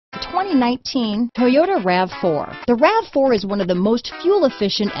2019 Toyota RAV4. The RAV4 is one of the most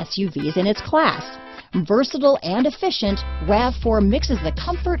fuel-efficient SUVs in its class. Versatile and efficient, RAV4 mixes the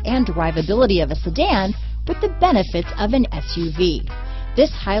comfort and drivability of a sedan with the benefits of an SUV.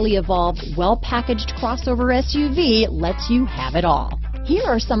 This highly evolved, well-packaged crossover SUV lets you have it all. Here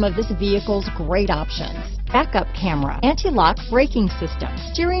are some of this vehicle's great options: backup camera, anti-lock braking system,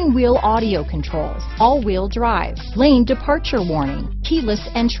 steering wheel audio controls, all-wheel drive, lane departure warning, keyless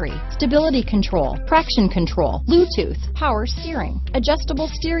entry, stability control, traction control, Bluetooth, power steering, adjustable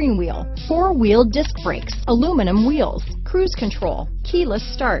steering wheel, four-wheel disc brakes, aluminum wheels, cruise control,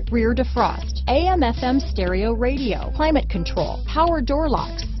 keyless start, rear defrost, AM/FM stereo radio, climate control, power door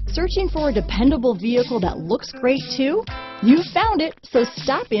locks. Searching for a dependable vehicle that looks great too? You found it, so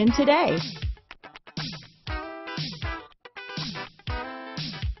stop in today.